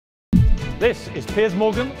This is Piers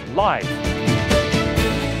Morgan Live.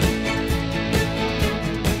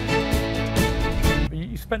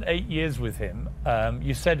 You spent 8 years with him.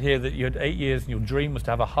 You said here that you had 8 years and your dream was to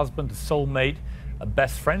have a husband, a soulmate, a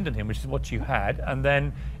best friend in him, which is what you had. And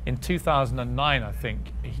then in 2009, I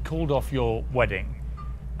think, he called off your wedding.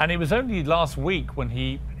 And it was only last week when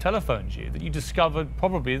he telephoned you that you discovered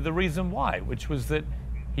probably the reason why, which was that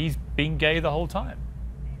he's been gay the whole time.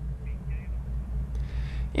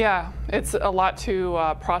 Yeah, it's a lot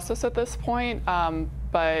to process at this point,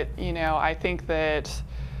 but you know, I think that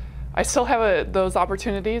I still have those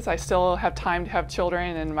opportunities. I still have time to have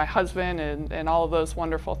children and my husband and all of those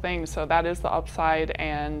wonderful things. So that is the upside,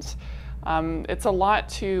 and it's a lot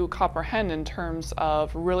to comprehend in terms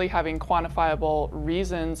of really having quantifiable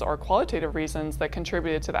reasons or qualitative reasons that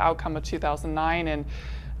contributed to the outcome of 2009. And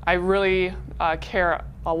I really care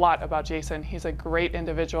a lot about Jason. He's a great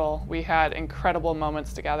individual. We had incredible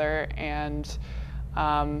moments together, and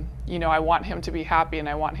you know, I want him to be happy and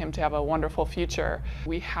I want him to have a wonderful future.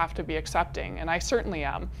 We have to be accepting, and I certainly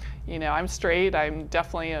am. You know, I'm straight. I'm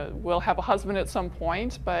definitely will have a husband at some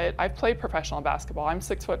point, but I've played professional basketball. I'm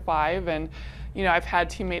 6'5", and you know, I've had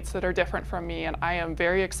teammates that are different from me, and I am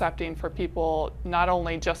very accepting for people, not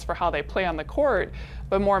only just for how they play on the court,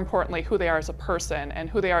 but more importantly, who they are as a person. And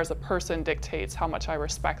who they are as a person dictates how much I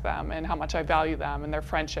respect them and how much I value them and their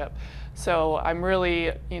friendship. So I'm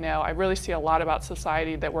really, you know, I really see a lot about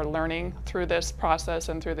society that we're learning through this process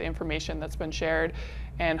and through the information that's been shared.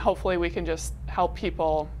 And hopefully we can just help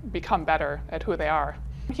people become better at who they are.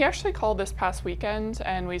 He actually called this past weekend,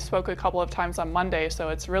 and we spoke a couple of times on Monday, so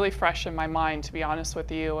it's really fresh in my mind, to be honest with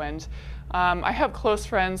you. And I have close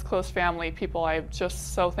friends, close family, people I'm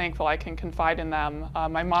just so thankful I can confide in them.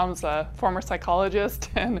 My mom's a former psychologist,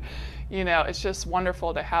 and you know, it's just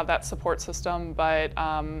wonderful to have that support system. But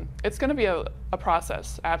it's going to be a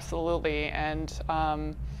process, absolutely, and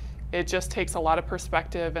it just takes a lot of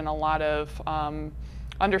perspective and a lot of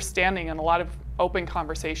understanding and a lot of open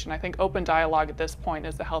conversation. I think open dialogue at this point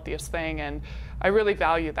is the healthiest thing, and I really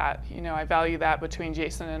value that. You know, I value that between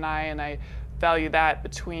Jason and I value that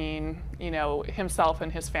between, you know, himself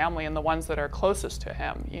and his family and the ones that are closest to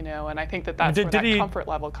him, you know, and I think that that's where that comfort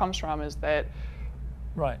level comes from, is that...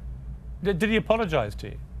 Right. Did he apologize to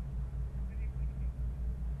you?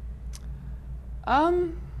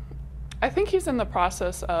 I think he's in the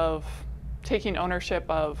process of taking ownership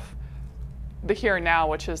of the here and now,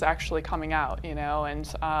 which is actually coming out, you know, and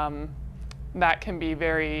that can be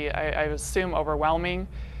very, I assume, overwhelming.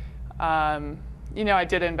 You know, I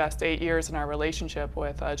did invest 8 years in our relationship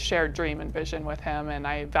with a shared dream and vision with him, and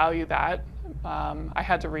I value that. I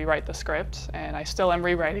had to rewrite the script, and I still am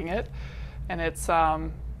rewriting it, and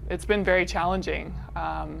it's been very challenging.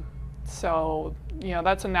 So, you know,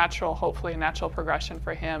 that's a natural, hopefully a natural progression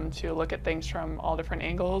for him to look at things from all different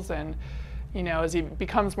angles. And you know, as he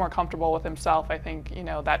becomes more comfortable with himself, I think, you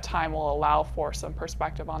know, that time will allow for some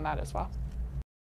perspective on that as well.